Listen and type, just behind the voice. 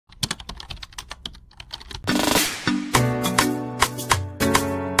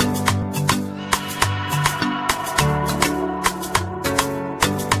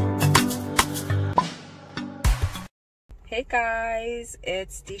guys,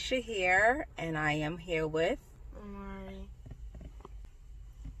 it's Desha here, and I am here with Amarhi.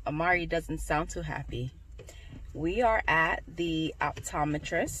 Amarhi doesn't sound too happy. We are at the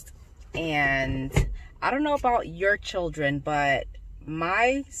optometrist, and I don't know about your children, but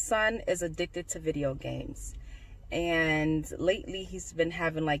my son is addicted to video games. And lately he's been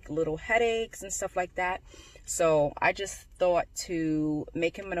having like little headaches and stuff like that. So I just thought to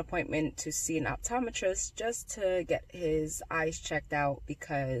make him an appointment to see an optometrist just to get his eyes checked out,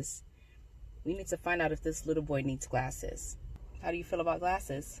 because we need to find out if this little boy needs glasses. How do you feel about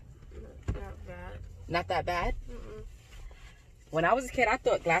glasses? Not bad. Not that bad? Mm-mm. When I was a kid, I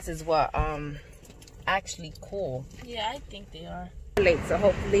thought glasses were actually cool. Yeah, I think they are. Late, so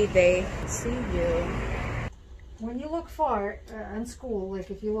hopefully they see you. When you look far in school, like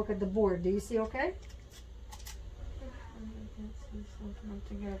if you look at the board, do you see okay? I can see something. I have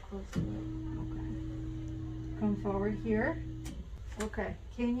to get close to it. Okay. Come forward here. Okay.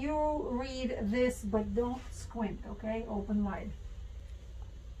 Can you read this, but don't squint, okay? Open wide.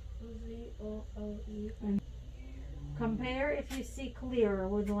 Z-O-L-E. Compare if you see clearer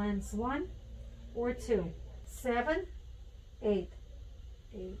with lens 1 or 2. 7, 8.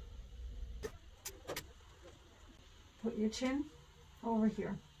 8. Put your chin over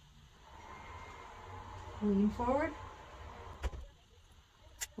here. Lean forward.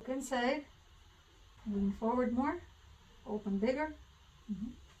 Look inside. Lean forward more. Open bigger.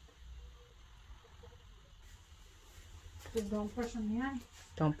 Just don't push on the eye.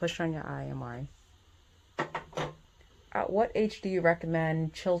 Don't push on your eye, Amarhi. At what age do you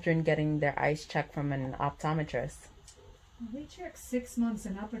recommend children getting their eyes checked from an optometrist? We check 6 months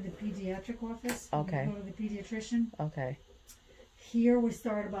and up at the pediatric office. Okay. We go to the pediatrician. Okay. Here we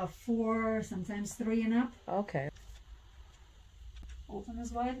start about 4, sometimes 3 and up. Okay. Open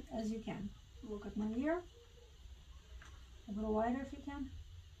as wide as you can. Look at my ear. A little wider if you can.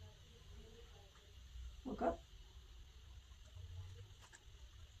 Look up.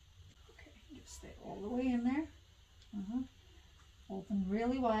 Okay, just stay all the way in there. Open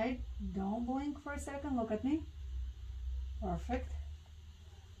really wide. Don't blink for a second. Look at me. Perfect.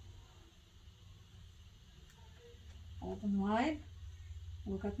 Open wide.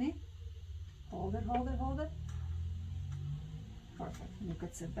 Look at me. Hold it, hold it, hold it. Perfect. You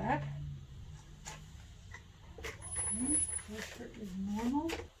could sit back. Okay. Pressure is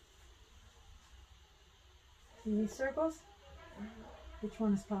normal. See these circles? Which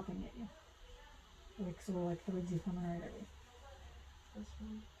one is popping at you? Like, so like 3D coming right at you. This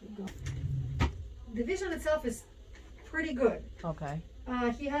one. Good go. The vision itself is pretty good. Okay.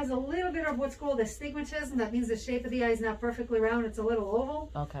 He has a little bit of what's called astigmatism. That means the shape of the eye is not perfectly round. It's a little oval.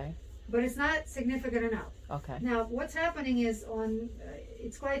 Okay. But it's not significant enough. Okay. Now, what's happening is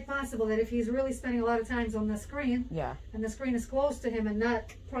it's quite possible that if he's really spending a lot of time on the screen, Yeah. and the screen is close to him and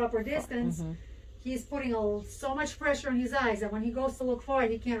not proper distance, he's putting so much pressure on his eyes that when he goes to look far,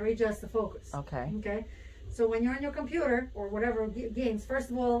 he can't readjust the focus. Okay. Okay. So when you're on your computer or whatever games, first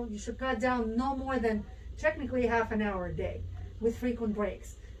of all, you should cut down no more than technically half an hour a day with frequent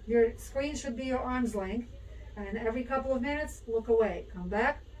breaks. Your screen should be your arm's length, and every couple of minutes, look away. Come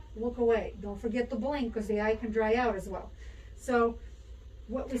back, look away. Don't forget to blink, because the eye can dry out as well. So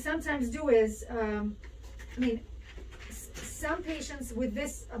what we sometimes do is, some patients with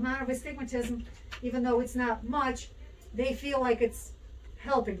this amount of astigmatism, even though it's not much, they feel like it's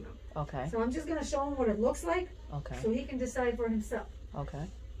helping them. Okay. So I'm just going to show him what it looks like, Okay. so he can decide for himself. Okay.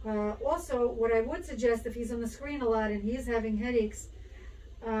 Also, what I would suggest, if he's on the screen a lot and he's having headaches,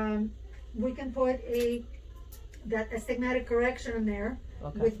 we can put that astigmatic correction in there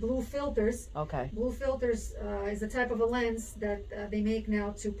with blue filters. Okay. Blue filters is a type of a lens that they make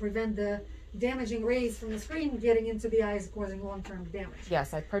now to prevent the damaging rays from the screen getting into the eyes, causing long-term damage.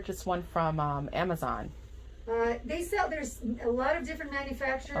 Yes, I purchased one from Amazon. They sell, there's a lot of different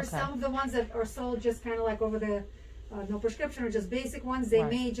manufacturers. Okay. Some of the ones that are sold just kind of like over the no prescription, or just basic ones. They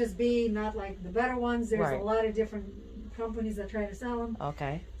may just be not like the better ones. There's a lot of different companies that try to sell them.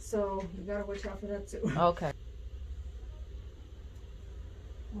 Okay. So you gotta watch out for that too. Okay.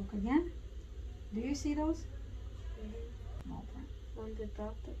 Look again. Do you see those? When the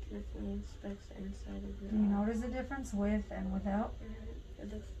doctor carefully inspects the inside of your Do you eye. notice the difference with and without? It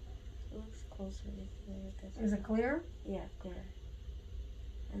looks closer to clear. Is it clear? Yeah, clear.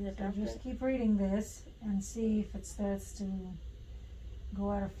 And the So doctor... just keep reading this and see if it starts to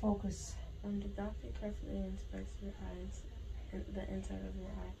go out of focus. When the doctor carefully inspects your eyes, the inside of your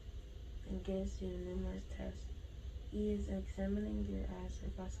eye, and gives you numerous tests, he is examining your eyes for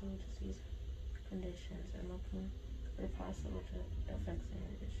possible disease conditions and looking for possible effects on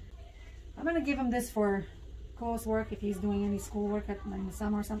your vision. I'm going to give him this for coursework, if he's doing any schoolwork in the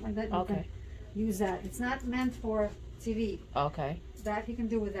summer or something like that, you can use that. It's not meant for TV. Okay. That he can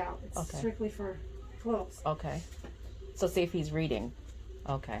do without. It's strictly for clothes. Okay. So say if he's reading.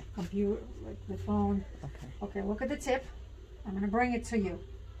 Okay. Computer, like the phone. Okay. Okay, look at the tip. I'm going to bring it to you.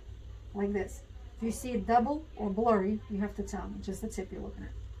 Like this. If you see it double or blurry, you have to tell me. Just the tip you're looking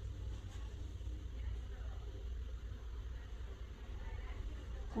at.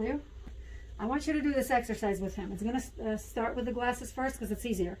 Clear? I want you to do this exercise with him. It's going to start with the glasses first because it's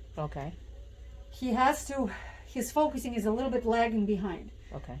easier. Okay. His focusing is a little bit lagging behind.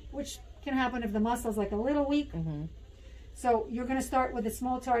 Okay. Which can happen if the muscle's like a little weak. Mm-hmm. So you're going to start with a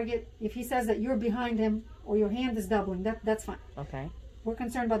small target. If he says that you're behind him or your hand is doubling, that's fine. Okay. We're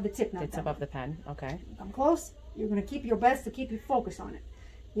concerned about the tip, not the tip of the pen. Okay. Come close. You're going to keep your best to keep your focus on it.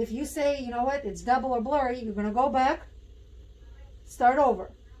 If you say, you know what, it's double or blurry, you're going to go back, start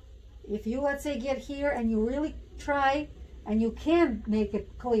over. If you, let's say, get here and you really try and you can make it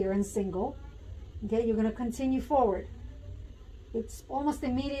clear and single, okay, you're going to continue forward. It's almost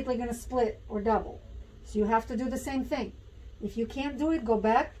immediately going to split or double. So you have to do the same thing. If you can't do it, go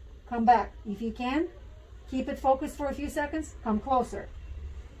back, come back. If you can, keep it focused for a few seconds, come closer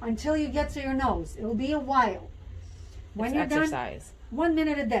until you get to your nose. It'll be a while. When you're done, 1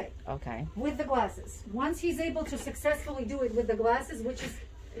 minute a day. Okay. With the glasses. Once he's able to successfully do it with the glasses, which is,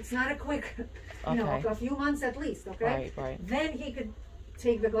 it's not a quick, you know, a few months at least, okay? Right. Then he could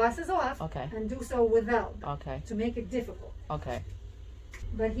take the glasses off and do so without to make it difficult. Okay.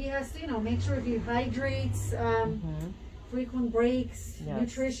 But he has to, you know, make sure he hydrates, frequent breaks,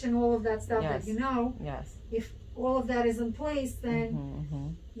 nutrition, all of that stuff that you know. Yes. If all of that is in place,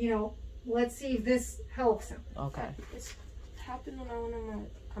 then, you know, let's see if this helps him. Okay. It's happened when I'm on my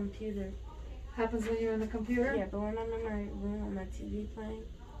computer. Happens when you're on the computer? Yeah, but when I'm in my room on my TV playing,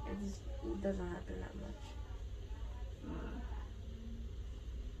 it doesn't happen that much.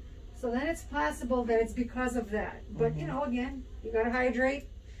 So then it's possible that it's because of that. But, you know, again, you got to hydrate.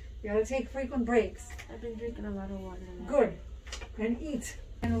 You got to take frequent breaks. I've been drinking a lot of water. Good. And eat.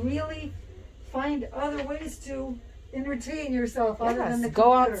 And really find other ways to entertain yourself other than the computer.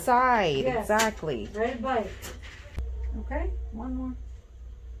 Go outside. Yes. Exactly. Red bike. Okay, one more.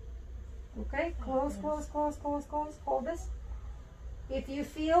 Okay, close. Hold this. If you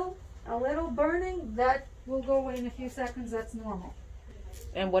feel a little burning, that will go away in a few seconds. That's normal.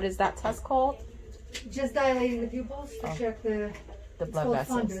 And what is that test called? Just dilating the pupils to check the blood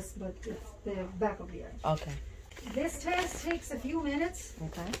vessels. Fundus, but it's the back of the eye. Okay. This test takes a few minutes.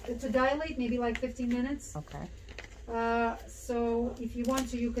 Okay. To dilate, maybe like 15 minutes. Okay. So if you want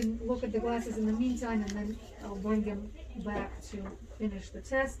to, you can look at the glasses in the meantime, and then I'll bring them back to finish the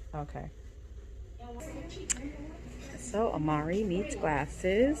test. Okay. So Amarhi needs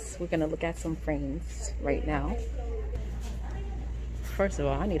glasses. We're gonna look at some frames right now. First of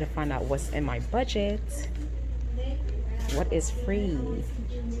all, I need to find out what's in my budget. What is free?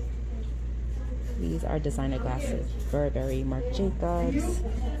 These are designer glasses. Burberry, Marc Jacobs.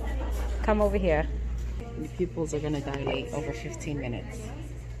 Come over here. The pupils are gonna dilate over 15 minutes.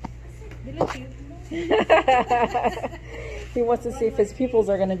 He wants to see if his pupils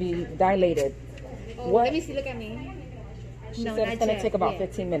are gonna be dilated. Oh, what? Let me see. Look at me. She said it's gonna take about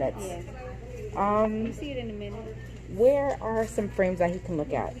 15 minutes. Yeah. We'll see it in a minute. Where are some frames that he can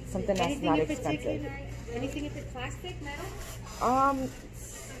look at? Something that's not expensive. Anything if it's plastic, metal?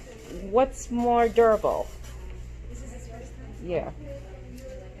 What's more durable? This is his first time? Yeah.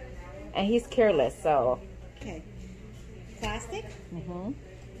 And he's careless, so. Okay. Plastic?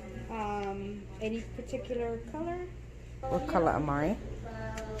 Any particular color? What color, Amarhi?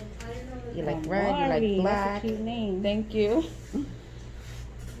 You like red, you like black. That's a cute name. Thank you.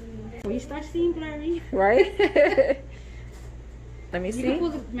 When you start seeing blurry. Right? Let me see. You can pull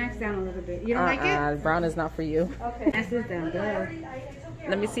the max down a little bit. You don't like it? Brown is not for you. Okay. Max is down. Good.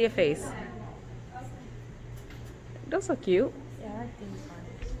 Let me see your face. Those are cute. Yeah, I like these.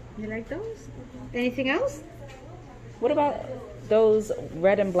 You like those? Anything else? What about those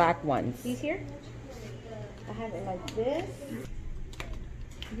red and black ones? These here? I have it like this.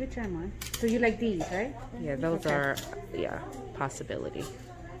 You try mine. So you like these, right? Yeah, those are, possibility.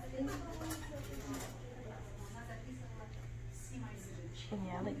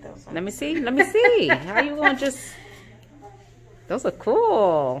 Yeah, I like those. Let me see. Let me see. How you gonna just? Those are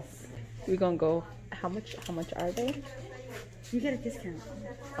cool. We're gonna go. How much are they? You get a discount.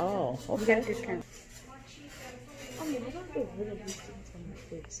 Oh, okay. You get a discount.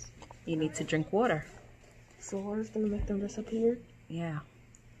 You need to drink water. So water's gonna make them disappear? Yeah.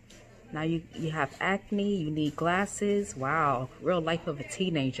 Now you have acne. You need glasses. Wow, real life of a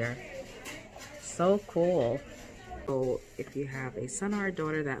teenager. so cool. So if you have a son or a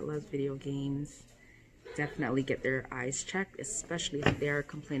daughter that loves video games, definitely get their eyes checked, especially if they're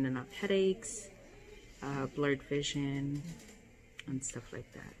complaining of headaches, blurred vision, and stuff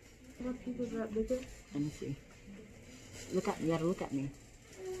like that. What people got bigger? Let me see. Look at, you gotta look at me.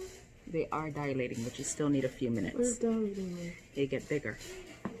 They are dilating, but you still need a few minutes. Where's dilating? They get bigger.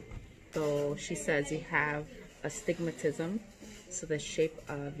 So she says you have astigmatism, so the shape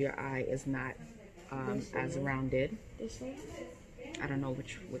of your eye is not as rounded. This one? I don't know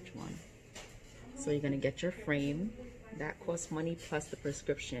which one. So you're gonna get your frame. That costs money, plus the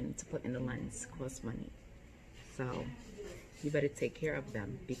prescription to put in the lens costs money. So you better take care of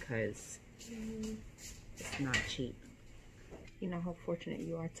them because it's not cheap. You know how fortunate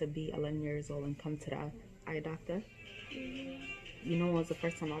you are to be 11 years old and come to the eye doctor? You know when was the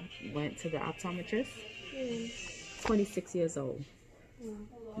first time I went to the optometrist? 26 years old.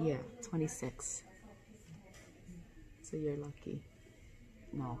 Yeah, 26. So you're lucky.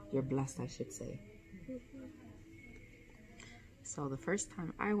 No, you're blessed, I should say. So the first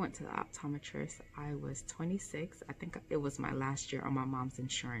time I went to the optometrist, I was 26. I think it was my last year on my mom's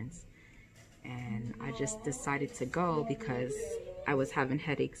insurance. And I just decided to go because I was having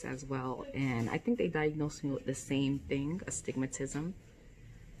headaches as well. And I think they diagnosed me with the same thing, astigmatism.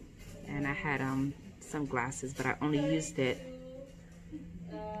 And I had some glasses, but I only used it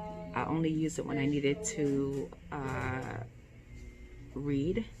when I needed to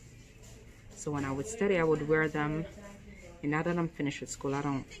read. So when I would study, I would wear them. And now that I'm finished with school, I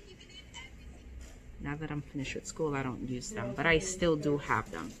don't use them, but I still do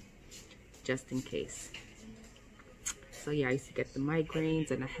have them just in case. So yeah, I used to get the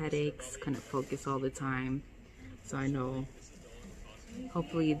migraines and the headaches, couldn't focus all the time. So I know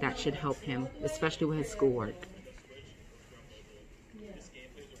hopefully that should help him, especially with his schoolwork.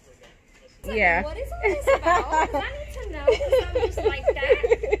 Yeah. What is all this about? I need to know because I'm just like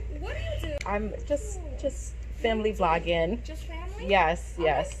that. What do you do? I'm just family vlogging. Just family? Yes,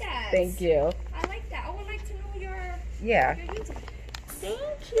 yes. I like that. Thank you. I like that. I would like to know your YouTube.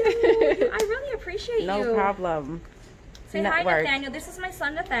 Thank you. I really appreciate you. No problem. Say hi, Nathaniel. This is my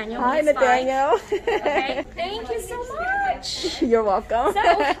son, Nathaniel. Hi, Nathaniel. Okay. Thank you so much. You're welcome. So,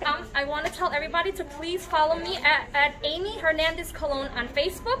 I want to tell everybody to please follow me at Amy Hernandez Colon on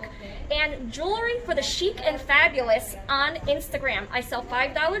Facebook and Jewelry for the Chic and Fabulous on Instagram. I sell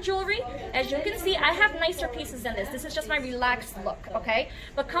 $5 jewelry. As you can see, I have nicer pieces than this. This is just my relaxed look, okay?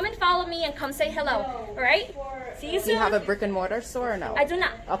 But come and follow me and come say hello, all right? See you soon. Do you have a brick and mortar store or no? I do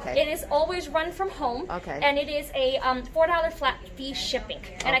not. Okay. It is always run from home. Okay. And it is a $4 flat fee shipping.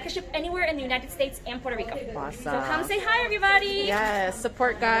 And I can ship anywhere in the United States and Puerto Rico. Awesome. So come say hi, everybody. Yes,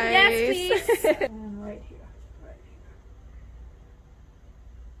 support guys. Yes, please. And right here.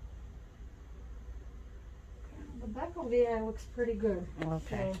 The back of the eye looks pretty good.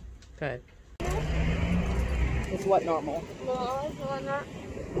 Okay, good. Is what normal?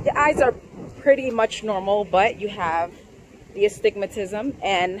 The eyes are pretty much normal, but you have the astigmatism,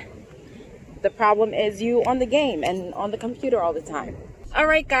 and the problem is you on the game and on the computer all the time. All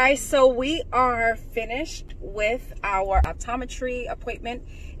right, guys, so we are finished with our optometry appointment.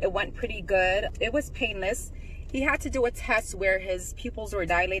 It went pretty good. It was painless. He had to do a test where his pupils were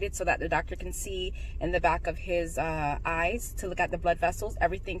dilated so that the doctor can see in the back of his eyes to look at the blood vessels.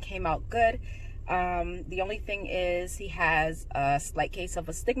 Everything came out good. The only thing is he has a slight case of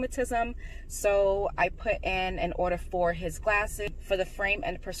astigmatism. So I put in an order for his glasses, for the frame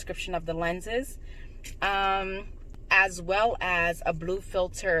and prescription of the lenses, as well as a blue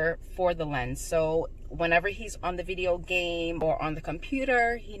filter for the lens. So whenever he's on the video game or on the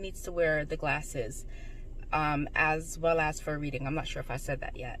computer, he needs to wear the glasses, as well as for reading. I'm not sure if I said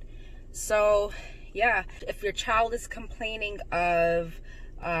that yet. So yeah, if your child is complaining of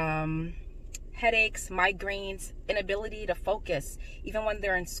headaches, migraines, inability to focus, even when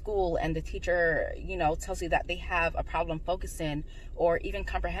they're in school and the teacher, you know, tells you that they have a problem focusing, or even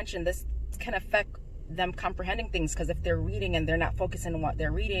comprehension, this can affect them comprehending things, because if they're reading and they're not focusing on what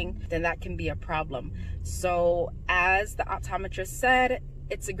they're reading, then that can be a problem. So as the optometrist said,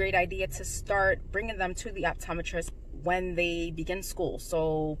 it's a great idea to start bringing them to the optometrist when they begin school.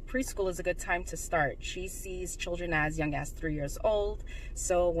 So preschool is a good time to start. She sees children as young as 3 years old.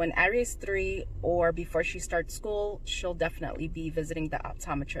 So when Amarhi is 3 or before she starts school, she'll definitely be visiting the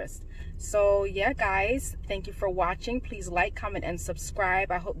optometrist. So yeah, guys, thank you for watching. Please like, comment, and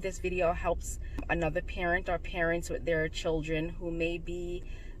subscribe. I hope this video helps another parent or parents with their children who may be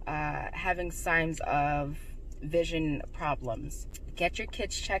having signs of vision problems. Get your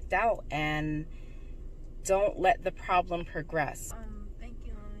kids checked out and don't let the problem progress. Thank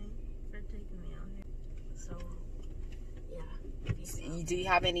you, Mommy, for taking me out here. Do you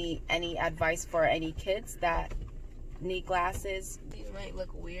have any advice for any kids that need glasses? These might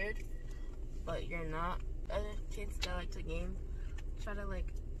look weird, but you're not. Other kids that like to game, try to like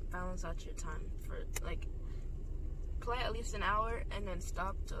balance out your time for like play at least an hour and then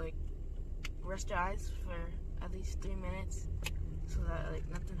stop to like rest your eyes for at least 3 minutes so that like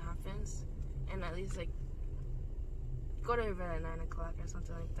nothing happens, and at least like go to bed at 9 o'clock or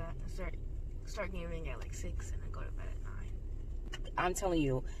something like that, and start gaming at like 6 and then go to bed at 9. I'm telling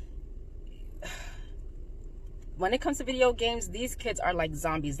you, when it comes to video games, these kids are like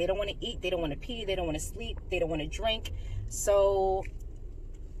zombies. They don't want to eat, they don't want to pee, they don't want to sleep, they don't want to drink. So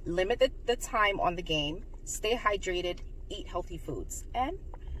limit the time on the game, stay hydrated, eat healthy foods, and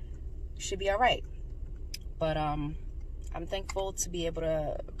you should be all right. But I'm thankful to be able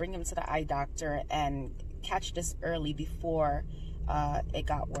to bring him to the eye doctor and catch this early before it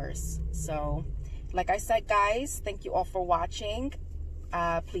got worse. So like I said, guys, thank you all for watching.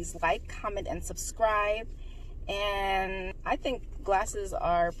 Please like, comment, and subscribe. And I think glasses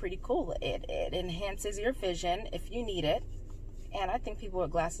are pretty cool. It enhances your vision if you need it. And I think people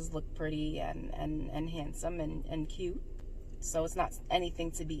with glasses look pretty and handsome and cute. So it's not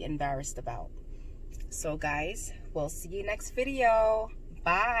anything to be embarrassed about. So guys, we'll see you next video.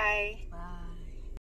 Bye. Bye.